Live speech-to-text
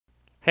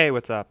Hey,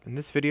 what's up? In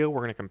this video, we're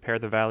going to compare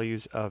the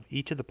values of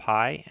e to the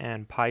pi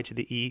and pi to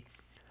the e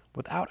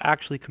without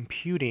actually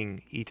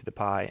computing e to the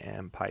pi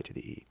and pi to the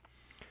e.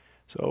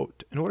 So,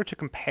 in order to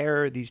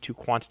compare these two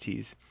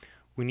quantities,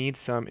 we need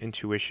some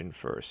intuition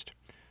first.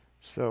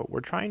 So, we're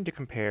trying to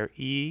compare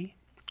e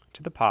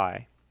to the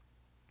pi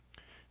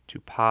to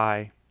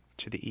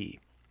the e.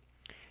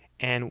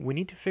 And we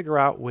need to figure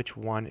out which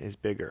one is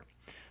bigger.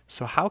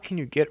 So, how can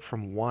you get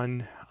from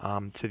one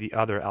to the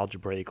other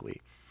algebraically?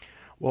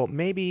 Well,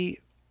 maybe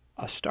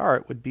a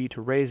start would be to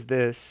raise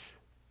this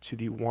to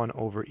the 1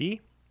 over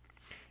e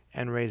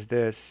and raise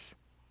this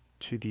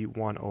to the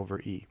 1 over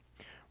e,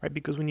 right?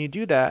 Because when you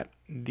do that,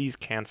 these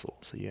cancel.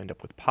 So you end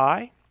up with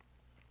pi.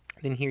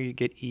 Then here you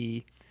get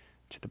e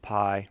to the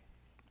pi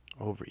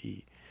over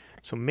e.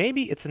 So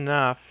maybe it's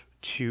enough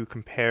to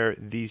compare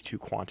these two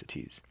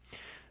quantities.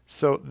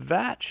 So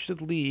that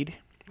should lead,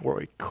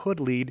 or it could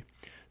lead,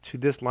 to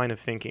this line of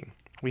thinking.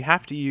 We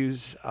have to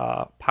use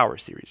power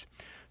series.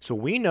 So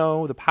we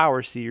know the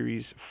power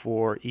series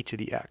for e to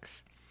the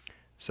x.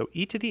 So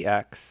e to the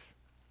x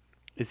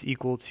is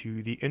equal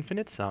to the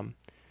infinite sum.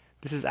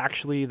 This is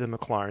actually the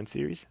Maclaurin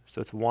series. So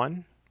it's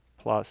 1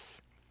 plus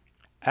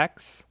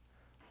x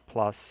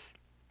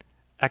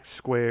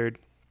squared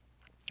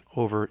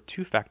over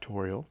 2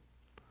 factorial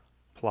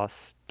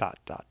plus dot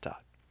dot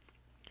dot.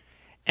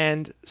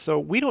 And so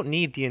we don't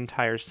need the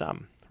entire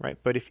sum, right?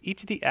 But if e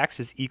to the x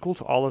is equal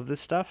to all of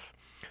this stuff,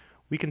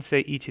 we can say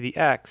e to the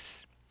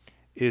x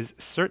is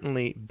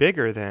certainly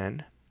bigger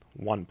than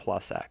 1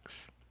 plus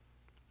x,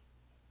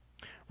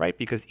 right?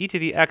 Because e to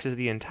the x is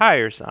the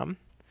entire sum,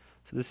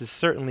 so this is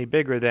certainly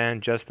bigger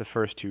than just the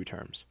first two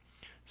terms.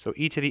 So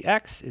e to the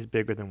x is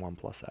bigger than 1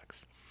 plus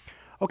x.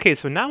 Okay,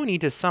 so now we need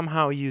to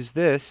somehow use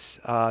this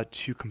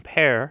to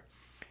compare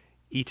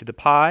e to the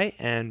pi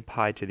and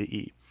pi to the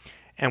e.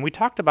 And we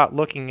talked about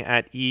looking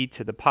at e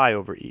to the pi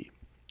over e.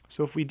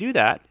 So if we do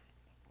that,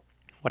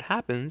 what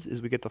happens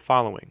is we get the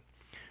following.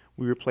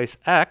 We replace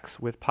x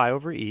with pi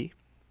over e,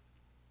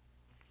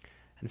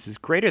 and this is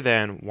greater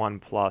than 1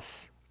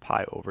 plus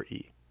pi over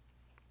e.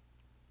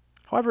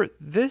 However,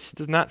 this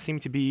does not seem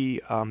to be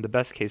the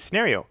best case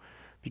scenario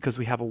because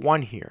we have a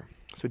 1 here.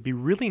 So it'd be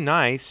really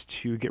nice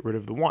to get rid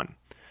of the 1.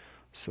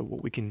 So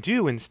what we can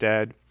do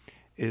instead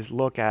is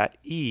look at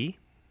e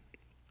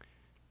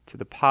to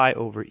the pi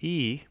over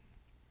e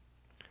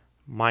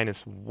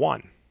minus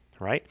 1,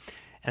 right?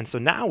 And so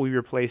now we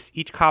replace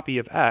each copy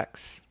of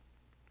x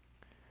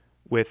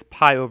with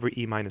pi over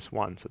e minus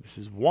 1. So this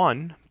is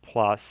 1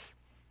 plus,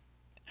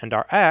 and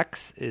our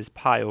x is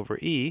pi over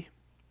e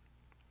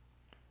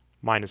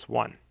minus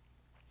 1.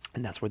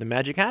 And that's where the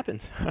magic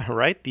happens,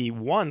 right? The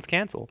 1's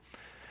cancel.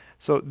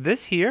 So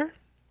this here,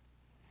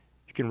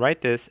 you can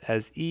write this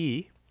as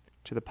e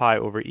to the pi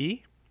over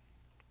e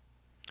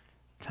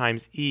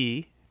times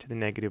e to the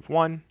negative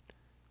 1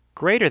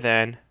 greater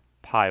than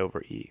pi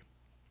over e.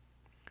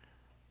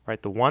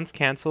 Right, the 1's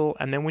cancel,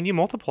 and then when you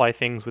multiply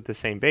things with the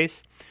same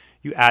base,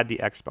 you add the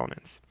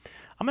exponents.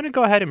 I'm going to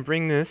go ahead and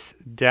bring this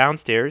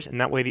downstairs,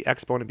 and that way the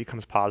exponent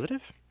becomes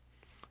positive.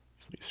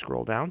 So let me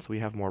scroll down so we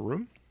have more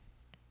room.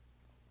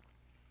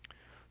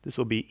 This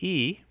will be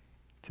e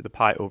to the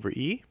pi over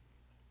e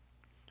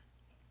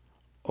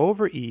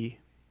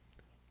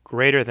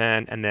greater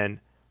than, and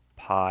then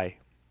pi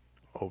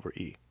over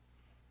e.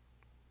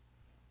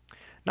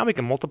 Now we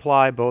can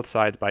multiply both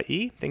sides by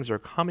e. Things are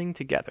coming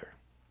together.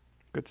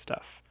 Good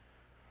stuff.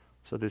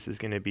 So this is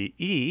going to be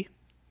e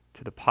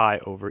to the pi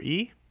over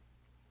e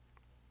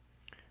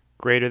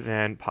greater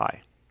than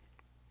pi.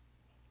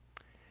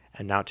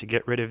 And now to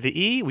get rid of the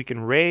e, we can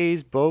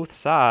raise both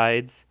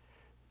sides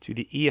to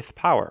the e'th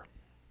power.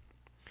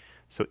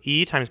 So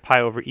e times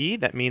pi over e,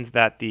 that means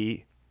that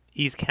the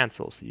e's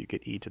cancel. So you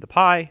get e to the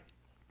pi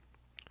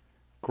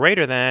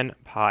greater than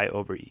pi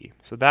over e.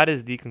 So that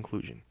is the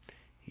conclusion.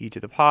 E to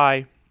the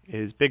pi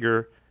is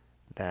bigger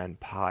than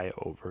pi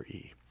over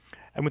e.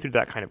 I went through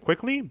that kind of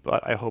quickly,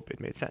 but I hope it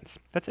made sense.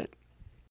 That's it.